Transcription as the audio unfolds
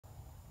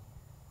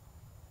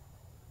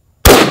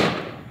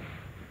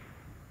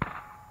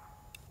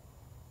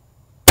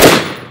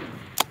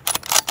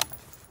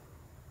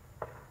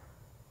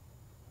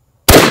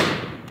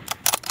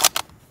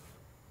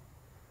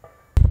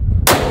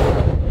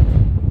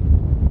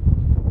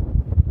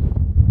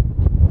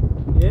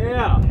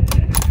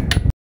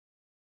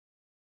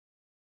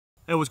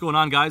Hey, what's going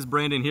on, guys?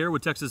 Brandon here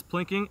with Texas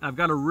Plinking. I've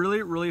got a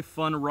really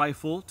fun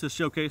rifle to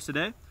showcase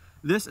today.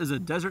 This is a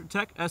Desert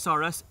Tech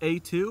SRS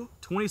A2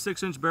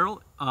 26-inch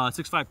barrel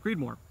 6.5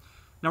 Creedmoor.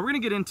 Now we're going to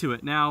get into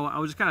it. Now I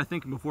was just kind of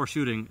thinking before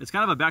shooting, it's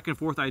kind of a back and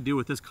forth I do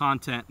with this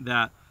content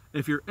that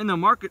if you're in the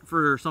market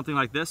for something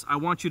like this, I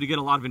want you to get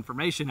a lot of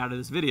information out of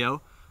this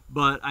video,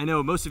 but I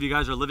know most of you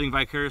guys are living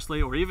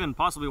vicariously or even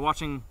possibly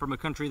watching from a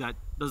country that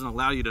doesn't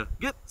allow you to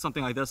get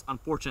something like this,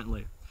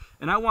 unfortunately.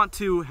 And I want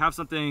to have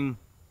something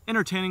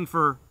entertaining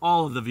for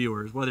all of the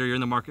viewers, whether you're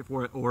in the market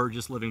for it or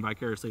just living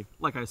vicariously,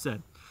 like I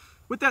said.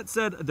 With that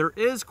said, there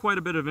is quite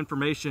a bit of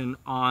information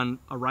on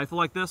a rifle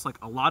like this, like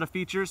a lot of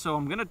features, so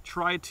I'm going to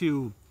try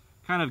to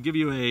kind of give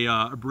you a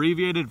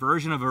abbreviated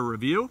version of a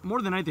review.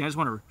 More than anything, I just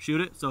want to shoot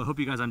it, so I hope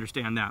you guys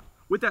understand that.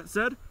 With that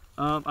said,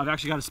 I've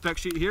actually got a spec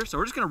sheet here, so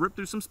we're just going to rip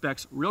through some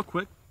specs real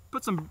quick,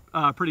 put some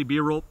pretty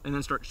B-roll, and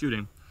then start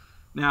shooting.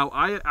 Now,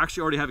 I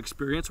actually already have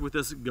experience with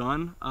this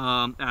gun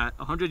at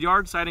 100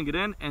 yards, sighting it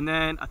in, and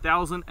then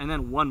 1,000, and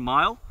then 1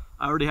 mile.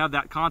 I already have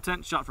that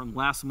content shot from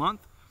last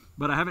month,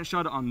 but I haven't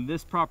shot it on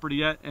this property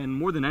yet, and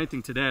more than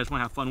anything today, I just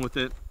want to have fun with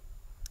it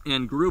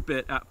and group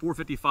it at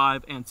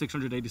 455 and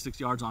 686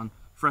 yards on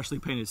freshly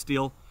painted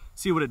steel.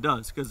 See what it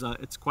does, because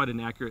it's quite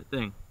an accurate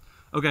thing.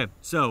 Okay,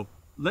 so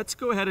let's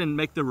go ahead and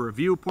make the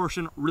review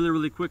portion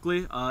really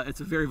quickly.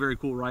 It's a very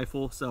cool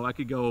rifle, so I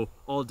could go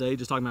all day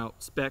just talking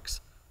about specs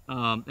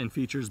and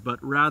features,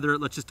 but rather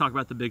let's just talk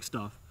about the big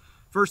stuff.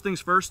 First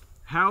things first,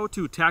 how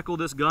to tackle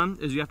this gun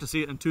is you have to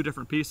see it in two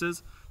different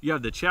pieces. You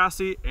have the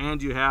chassis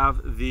and you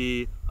have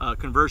the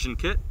conversion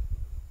kit.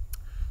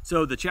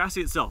 So the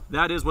chassis itself,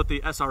 that is what the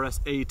SRS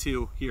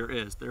A2 here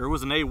is. There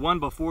was an A1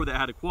 before that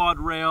had a quad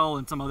rail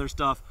and some other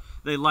stuff.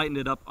 They lightened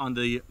it up on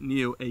the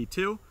new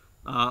A2,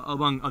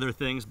 among other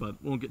things, but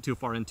won't get too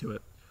far into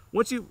it.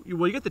 Once you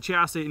get the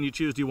chassis and you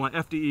choose, do you want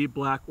FDE,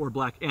 black, or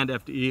black and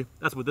FDE?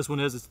 That's what this one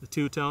is. It's the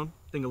two-tone.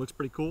 I think it looks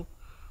pretty cool.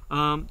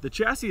 The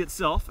chassis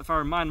itself, if I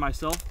remind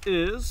myself,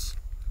 is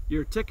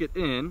your ticket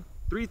in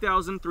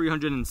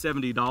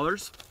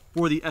 $3,370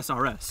 for the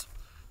SRS.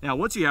 Now,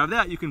 once you have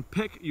that, you can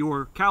pick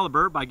your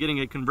caliber by getting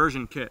a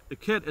conversion kit. The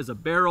kit is a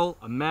barrel,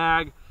 a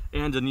mag,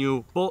 and a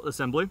new bolt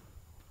assembly.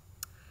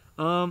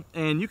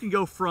 And you can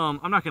go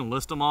from, I'm not going to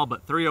list them all,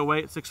 but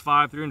 308,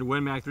 6.5, 300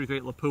 Win Mag,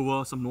 338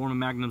 Lapua, some Norma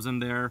Magnums in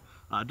there,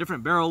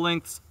 different barrel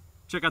lengths.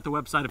 Check out the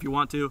website if you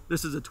want to.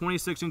 This is a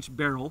 26-inch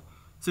barrel,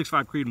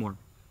 6.5 Creedmoor.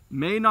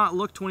 May not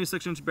look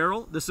 26-inch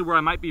barrel. This is where I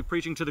might be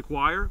preaching to the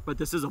choir, but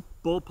this is a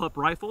Bullpup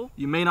rifle.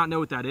 You may not know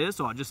what that is,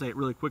 so I'll just say it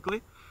really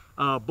quickly.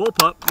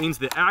 Bullpup means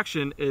the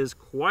action is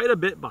quite a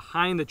bit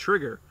behind the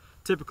trigger.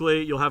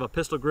 Typically, you'll have a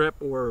pistol grip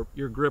or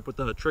your grip with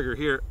the trigger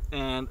here,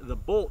 and the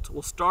bolt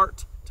will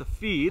start to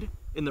feed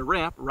in the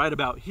ramp right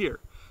about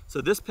here.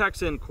 So this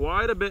packs in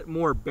quite a bit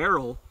more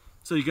barrel,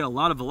 so you get a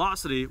lot of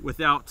velocity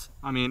without,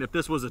 I mean, if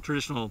this was a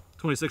traditional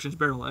 26-inch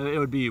barrel, it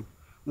would be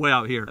way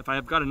out here. If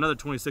I've got another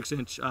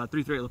 26-inch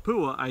 338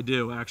 Lapua, I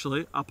do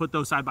actually. I'll put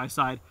those side by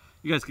side.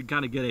 You guys can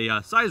kind of get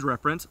a size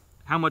reference,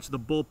 how much the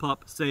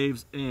Bullpup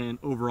saves in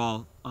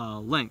overall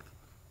length.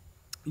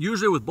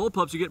 Usually with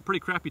Bullpups, you get pretty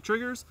crappy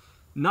triggers.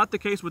 Not the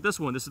case with this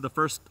one. This is the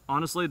first,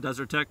 honestly,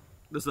 Desert Tech.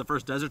 This is the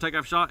first Desert Tech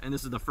I've shot, and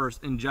this is the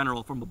first in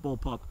general from a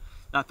Bullpup.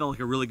 That felt like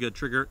a really good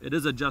trigger. It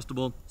is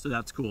adjustable, so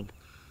that's cool.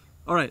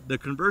 All right, the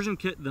conversion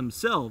kit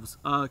themselves,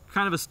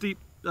 kind of a steep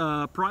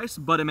price,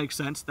 but it makes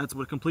sense. That's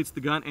what completes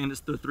the gun, and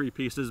it's the three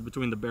pieces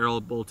between the barrel,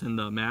 bolt, and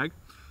the mag.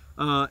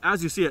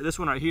 As you see it, this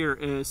one right here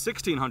is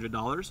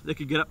 $1,600. They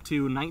could get up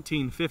to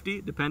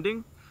 $1,950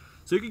 depending.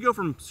 So you could go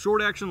from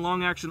short action,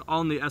 long action,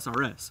 all in the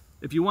SRS.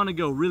 If you want to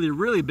go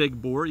really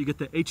big bore, you get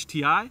the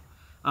HTI,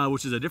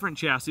 which is a different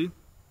chassis,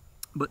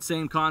 but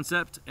same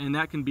concept, and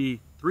that can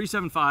be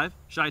 375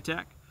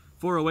 Chi-Tac,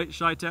 408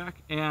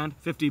 Chi-Tac, and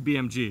 50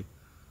 BMG.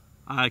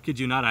 I kid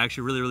you not, I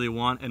actually really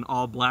want an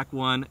all black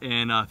one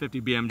and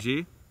 50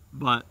 BMG,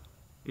 but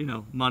you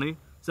know, money.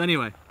 So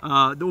anyway,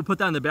 we'll put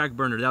that in the back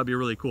burner. That would be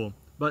really cool.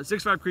 But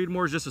 6.5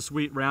 Creedmoor is just a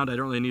sweet round. I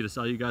don't really need to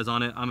sell you guys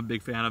on it. I'm a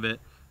big fan of it,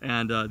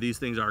 and these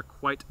things are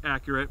quite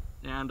accurate.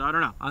 And I don't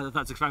know, I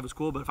thought 6.5 was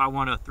cool, but if I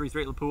want a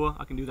 338 Lapua,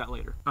 I can do that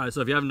later. All right,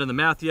 so if you haven't done the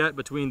math yet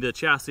between the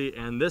chassis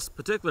and this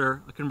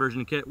particular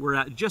conversion kit, we're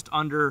at just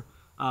under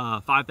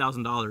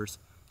 $5,000.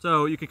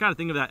 So you can kind of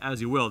think of that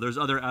as you will. There's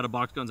other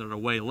out-of-box guns that are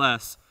way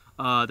less.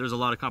 There's a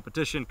lot of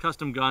competition,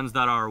 custom guns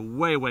that are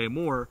way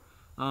more.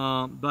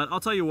 But I'll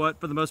tell you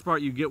what, for the most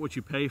part, you get what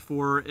you pay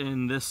for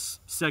in this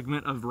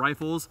segment of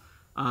rifles.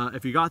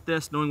 If you got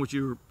this, knowing what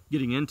you're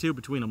getting into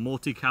between a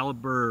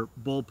multi-caliber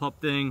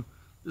Bullpup thing,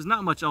 there's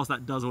not much else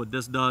that does what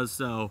this does,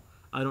 so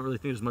I don't really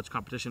think there's much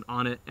competition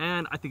on it,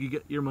 and I think you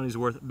get your money's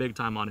worth big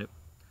time on it.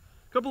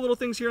 A couple little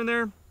things here and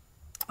there.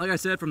 Like I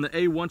said, from the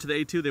A1 to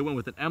the A2, they went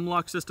with an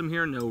M-lock system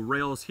here, no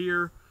rails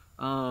here.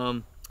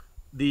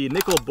 The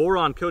nickel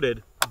boron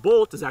coated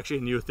bolt is actually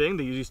a new thing.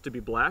 They used to be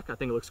black. I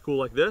think it looks cool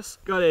like this.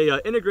 Got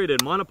a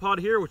integrated monopod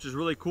here, which is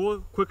really cool.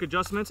 Quick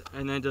adjustments,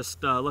 and then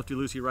just lefty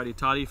loosey righty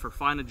toddy for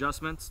fine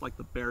adjustments, like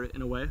the Barrett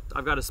in a way.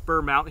 I've got a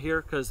spur mount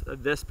here because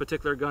this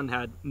particular gun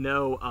had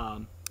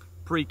no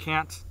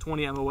pre-cant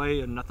 20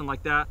 MOA and nothing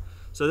like that.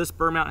 So this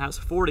burr mount has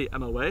 40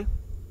 MOA,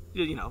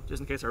 you know,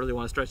 just in case I really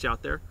want to stretch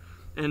out there.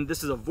 And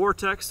this is a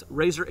Vortex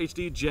Razor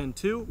HD Gen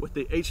 2 with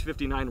the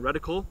H59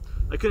 reticle.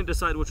 I couldn't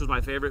decide which was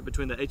my favorite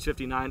between the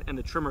H59 and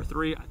the Trimmer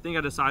 3. I think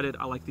I decided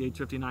I like the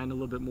H59 a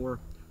little bit more.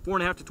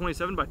 4.5 to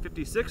 27 by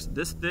 56.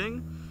 This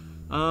thing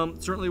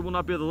certainly will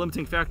not be the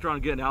limiting factor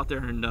on getting out there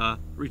and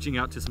reaching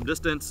out to some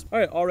distance. All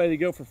right, all ready to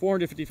go for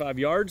 455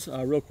 yards.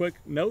 Real quick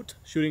note,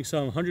 shooting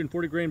some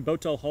 140 grain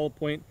Botel hollow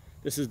point.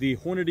 This is the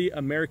Hornady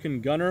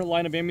American Gunner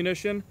line of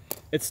ammunition.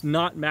 It's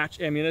not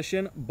match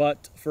ammunition,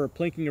 but for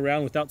plinking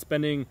around without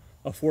spending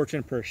a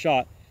fortune per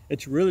shot,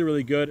 it's really,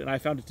 really good, and I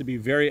found it to be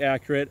very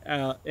accurate.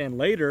 And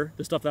later,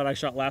 the stuff that I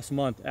shot last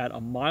month at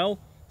a mile,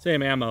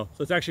 same ammo.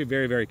 So it's actually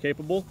very, very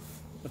capable.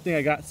 I think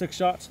I got 6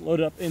 shots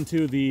loaded up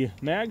into the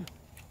mag.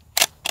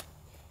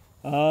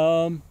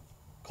 Cold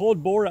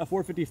bore at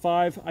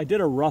 455. I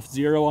did a rough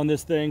 0 on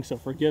this thing, so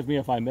forgive me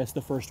if I missed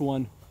the first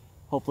one.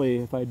 Hopefully,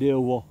 if I do,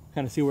 we'll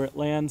kind of see where it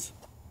lands.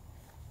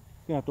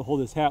 Gonna have to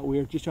hold this hat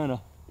weird, just trying to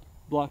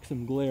block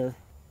some glare.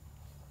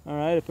 All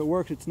right, if it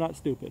works, it's not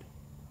stupid.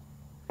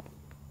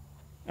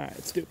 All right,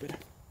 it's stupid.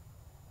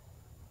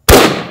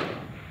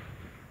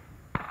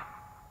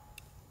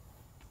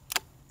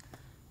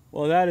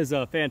 Well, that is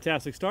a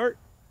fantastic start.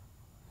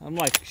 I'm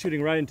like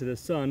shooting right into the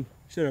sun.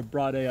 Should have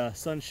brought a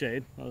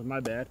sunshade. That was my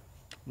bad,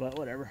 but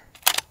whatever.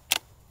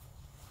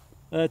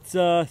 Let's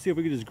see if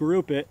we can just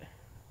group it.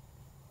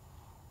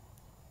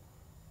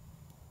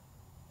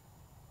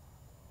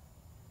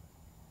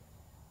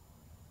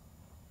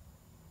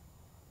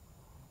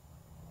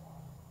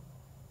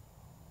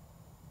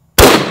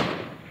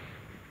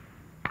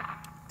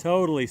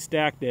 Totally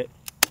stacked it.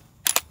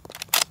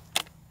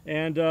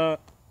 And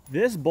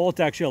this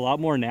bolt's actually a lot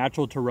more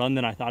natural to run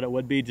than I thought it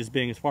would be, just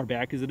being as far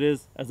back as it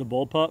is as a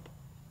Bullpup.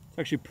 It's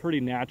actually pretty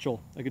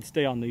natural. I could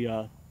stay on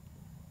the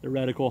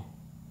reticle.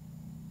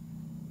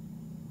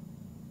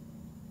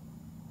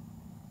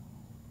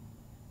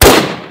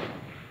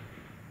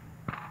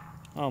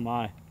 Oh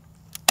my.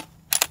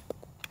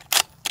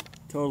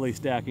 Totally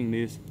stacking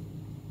these.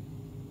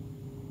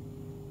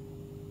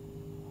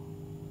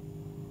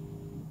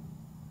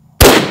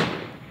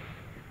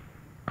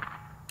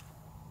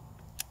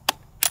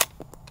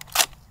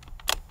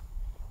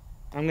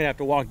 I'm gonna have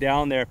to walk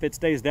down there. If it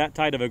stays that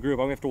tight of a group,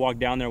 I'm gonna have to walk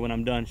down there when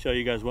I'm done, show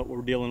you guys what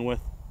we're dealing with.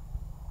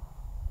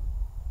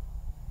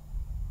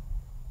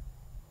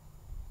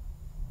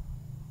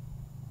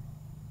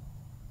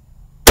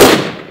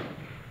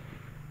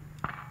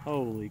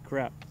 Holy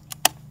crap.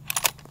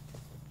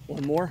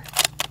 One more.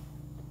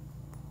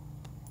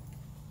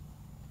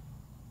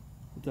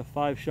 It's a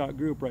 5-shot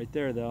group right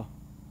there though.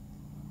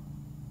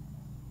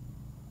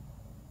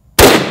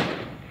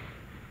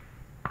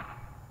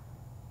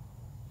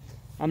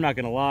 I'm not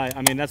gonna lie,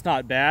 I mean, that's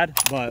not bad,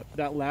 but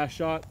that last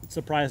shot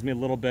surprised me a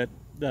little bit.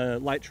 The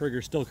light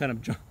trigger still kind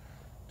of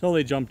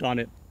totally jumped on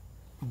it,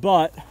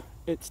 but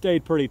it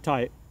stayed pretty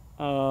tight.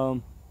 Yeah,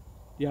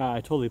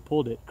 I totally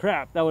pulled it.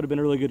 Crap, that would have been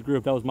a really good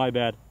group. That was my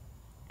bad.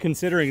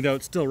 Considering though,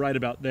 it's still right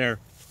about there.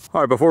 All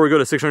right, before we go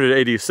to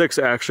 686,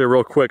 actually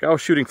real quick, I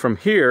was shooting from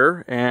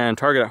here and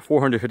target at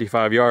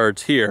 455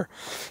 yards here.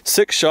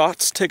 6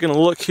 shots, taking a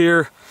look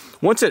here.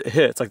 Once it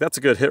hits, like that's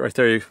a good hit right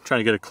there, you're trying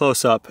to get a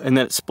close up, and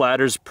then it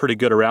splatters pretty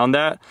good around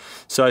that.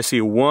 So I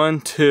see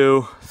 1,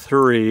 2,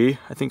 3,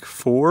 I think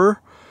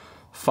 4,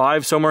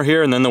 5 somewhere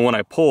here, and then the one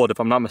I pulled, if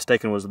I'm not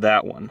mistaken, was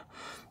that one.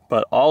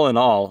 But all in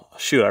all,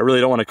 shoot, I really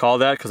don't want to call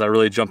that because I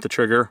really jumped the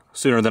trigger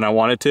sooner than I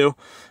wanted to.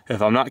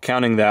 If I'm not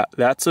counting that,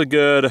 that's a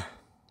good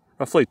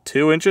roughly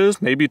 2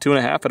 inches, maybe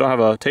 2.5. I don't have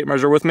a tape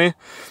measure with me.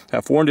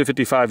 At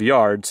 455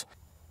 yards.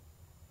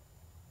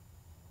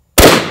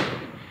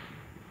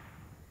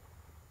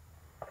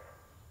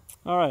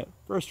 All right,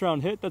 first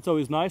round hit, that's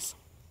always nice.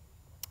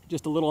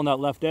 Just a little on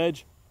that left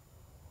edge.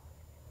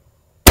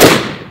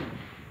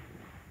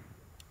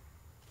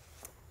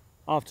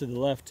 Off to the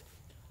left.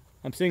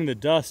 I'm seeing the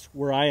dust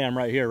where I am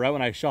right here. Right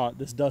when I shot,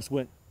 this dust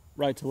went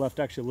right to left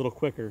actually a little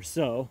quicker,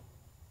 so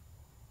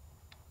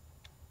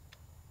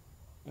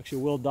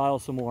actually we'll dial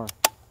some more.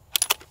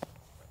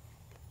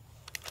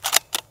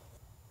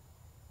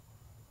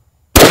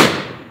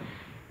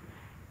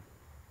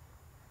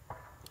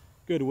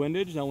 Good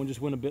windage, that one just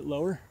went a bit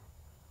lower.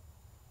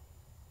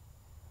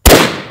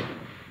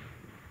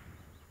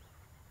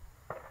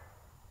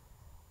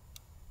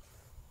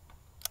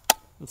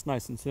 That's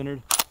nice and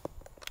centered.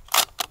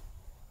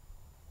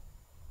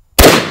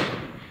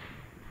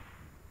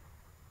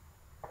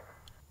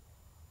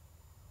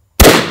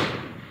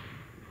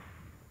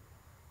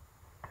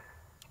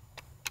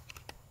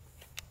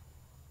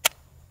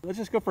 Let's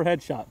just go for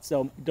headshots.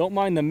 So don't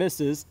mind the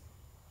misses.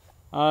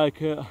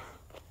 You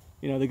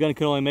know, the gun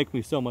can only make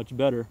me so much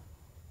better.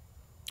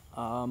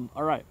 All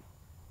right,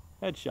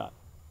 headshot.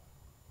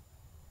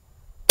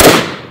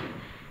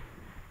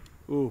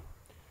 Ooh,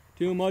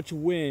 too much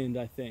wind,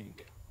 I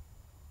think.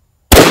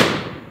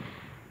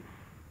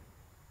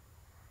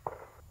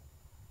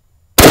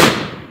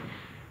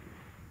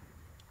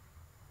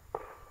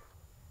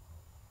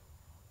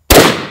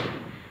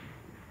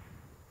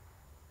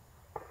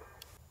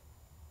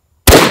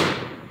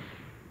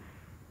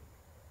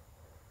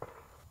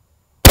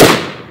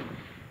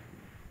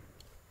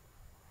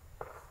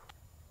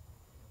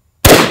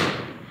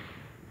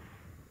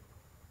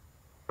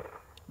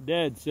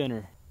 Dead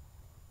center.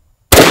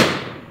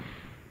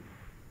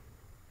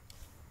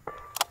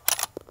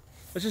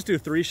 Let's just do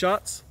 3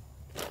 shots.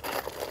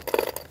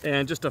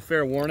 And just a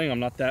fair warning, I'm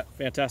not that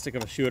fantastic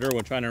of a shooter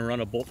when trying to run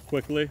a bolt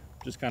quickly.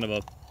 Just kind of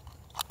a,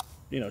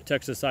 you know,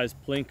 Texas-sized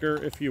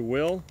plinker, if you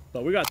will.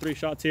 But we got 3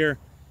 shots here.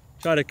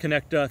 Try to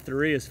connect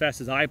 3 as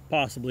fast as I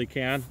possibly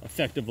can,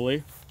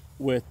 effectively,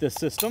 with this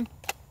system.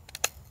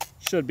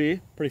 Should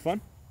be pretty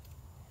fun.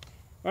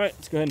 All right,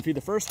 let's go ahead and feed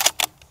the first.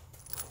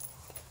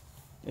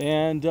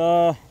 And,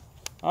 all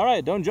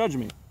right, don't judge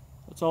me.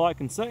 That's all I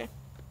can say.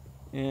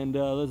 And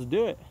let's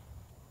do it.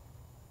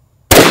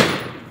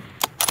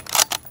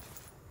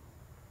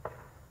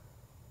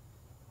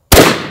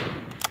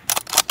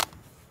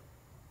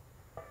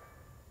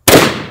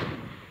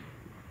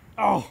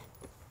 Oh,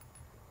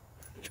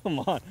 come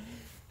on.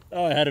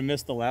 Oh, I had to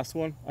miss the last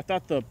one. I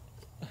thought I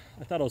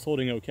was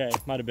holding okay.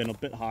 Might have been a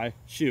bit high.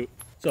 Shoot.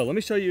 So let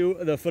me show you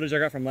the footage I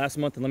got from last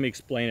month and let me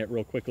explain it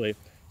real quickly.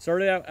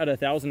 Started out at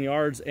 1,000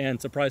 yards and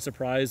surprise,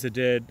 surprise, it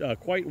did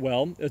quite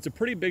well. It's a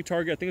pretty big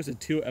target. I think it was a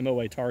 2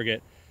 MOA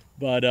target,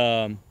 but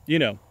you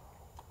know,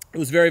 it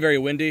was very, very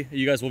windy.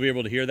 You guys will be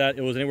able to hear that.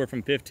 It was anywhere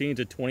from 15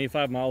 to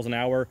 25 miles an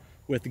hour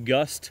with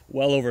gust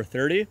well over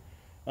 30.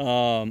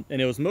 And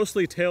it was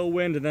mostly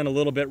tailwind and then a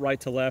little bit right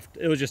to left.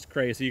 It was just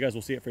crazy. You guys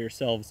will see it for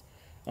yourselves.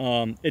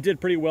 It did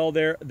pretty well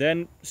there,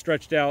 then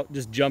stretched out,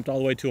 just jumped all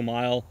the way to a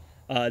mile.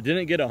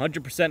 Didn't get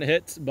 100%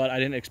 hits, but I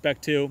didn't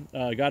expect to.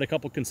 Got a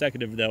couple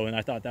consecutive though, and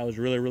I thought that was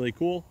really, really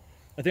cool.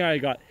 I think I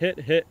got hit,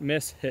 hit,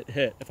 miss, hit,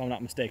 hit, if I'm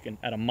not mistaken,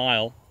 at a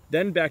mile.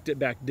 Then backed it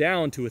back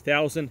down to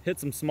 1,000, hit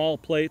some small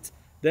plates,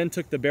 then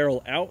took the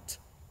barrel out,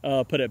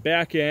 put it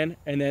back in,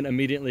 and then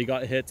immediately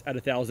got hits at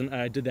 1,000, and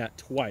I did that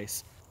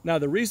twice. Now,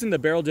 the reason the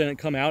barrel didn't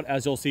come out,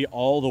 as you'll see,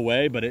 all the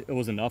way, but it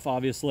was enough,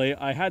 obviously,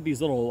 I had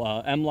these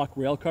little M-lock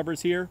rail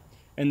covers here,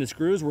 and the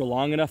screws were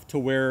long enough to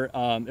where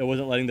it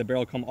wasn't letting the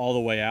barrel come all the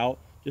way out,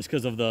 just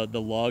because of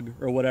the lug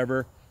or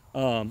whatever.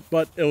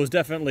 But it was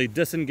definitely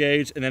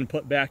disengaged and then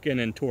put back in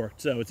and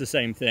torqued, so it's the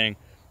same thing.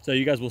 So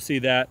you guys will see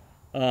that.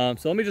 So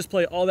let me just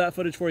play all that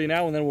footage for you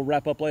now, and then we'll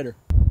wrap up later.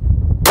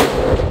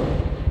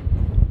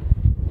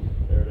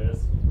 There it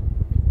is.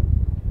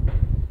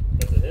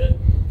 That's a hit.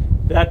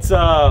 That's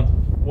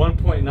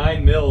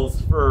 1.9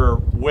 mils for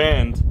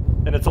wind,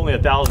 and it's only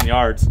 1,000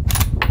 yards.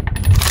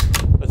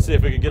 Let's see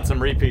if we can get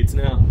some repeats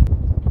now.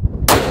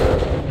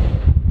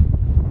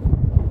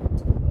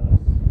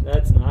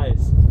 That's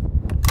nice.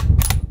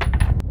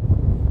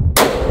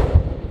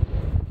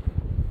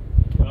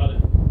 Got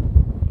it.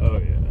 Oh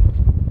yeah.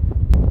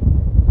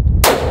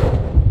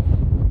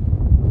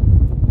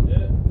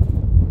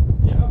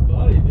 Yeah,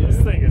 buddy, dude.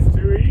 This thing is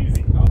too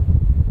easy.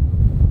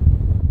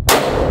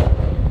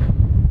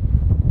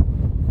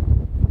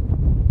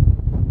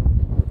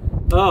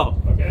 Oh.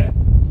 Okay.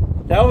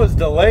 That was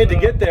delayed to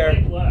get there.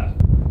 Left.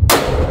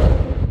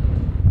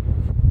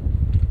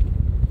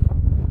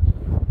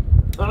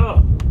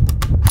 Oh.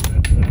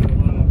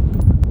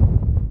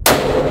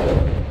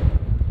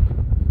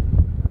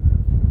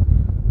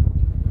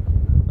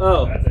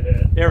 Oh. That's a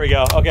hit. Here we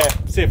go. Okay.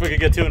 See if we can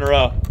get 2 in a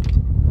row.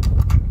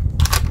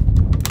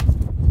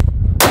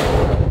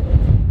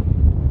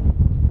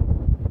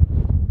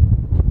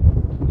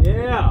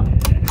 Yeah.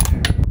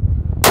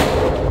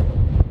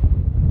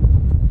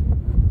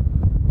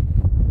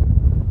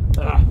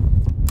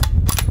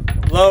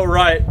 Low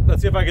right.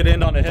 Let's see if I can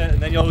end on a hit, and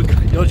then you'll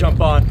jump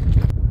on.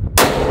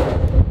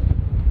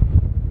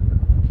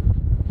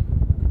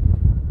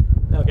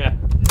 Okay.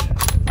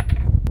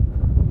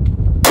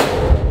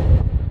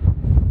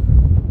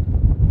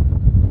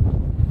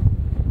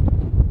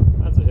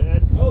 That's a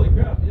hit. Holy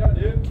crap! Yeah,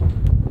 dude.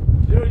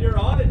 Dude, you're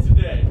on it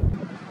today.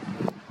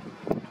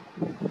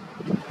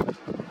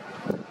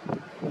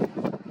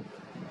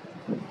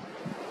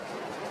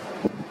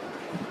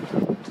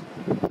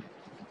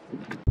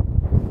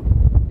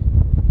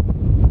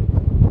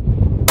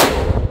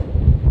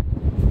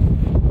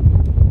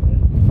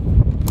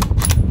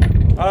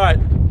 All right,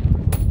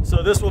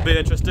 so this will be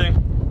interesting.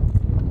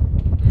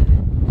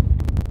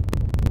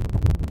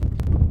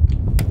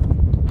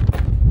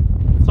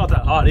 It's not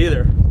that hot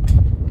either.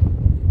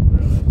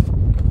 Really?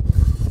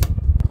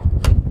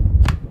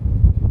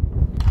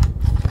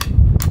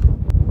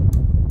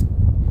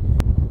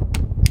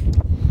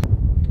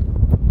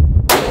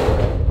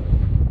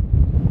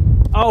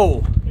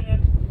 Oh,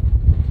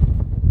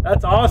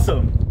 that's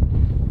awesome.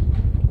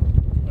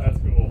 That's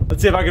cool.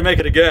 Let's see if I can make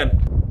it again.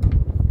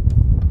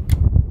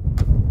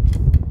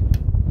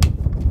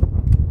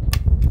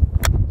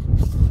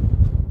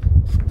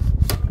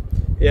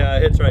 Yeah,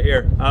 it hits right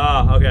here.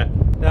 Ah, okay.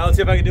 Now let's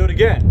see if I can do it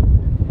again.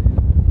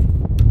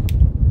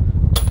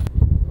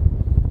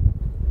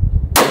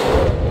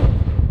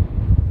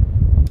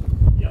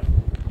 Yep.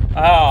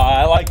 Ah,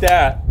 I like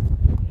that.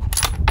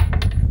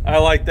 I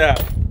like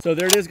that. So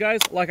there it is, guys.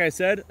 Like I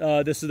said,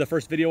 this is the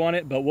first video on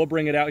it, but we'll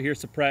bring it out here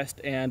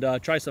suppressed and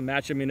try some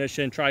match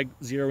ammunition, try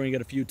zeroing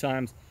it a few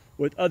times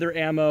with other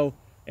ammo,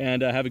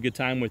 and have a good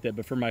time with it.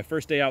 But for my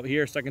first day out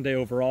here, second day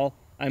overall,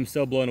 I'm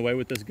so blown away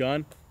with this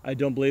gun. I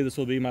don't believe this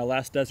will be my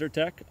last Desert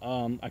Tech.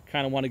 I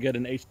kind of want to get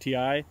an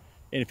HTI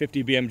and a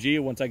 50 BMG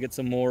once I get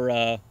some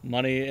more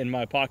money in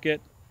my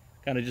pocket.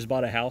 Kind of just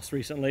bought a house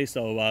recently,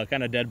 so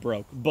kind of dead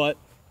broke, but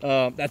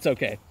that's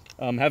okay.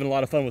 I'm having a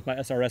lot of fun with my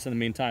SRS in the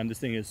meantime. This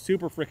thing is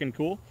super freaking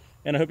cool,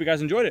 and I hope you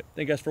guys enjoyed it.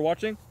 Thank you guys for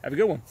watching. Have a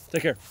good one.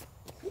 Take care.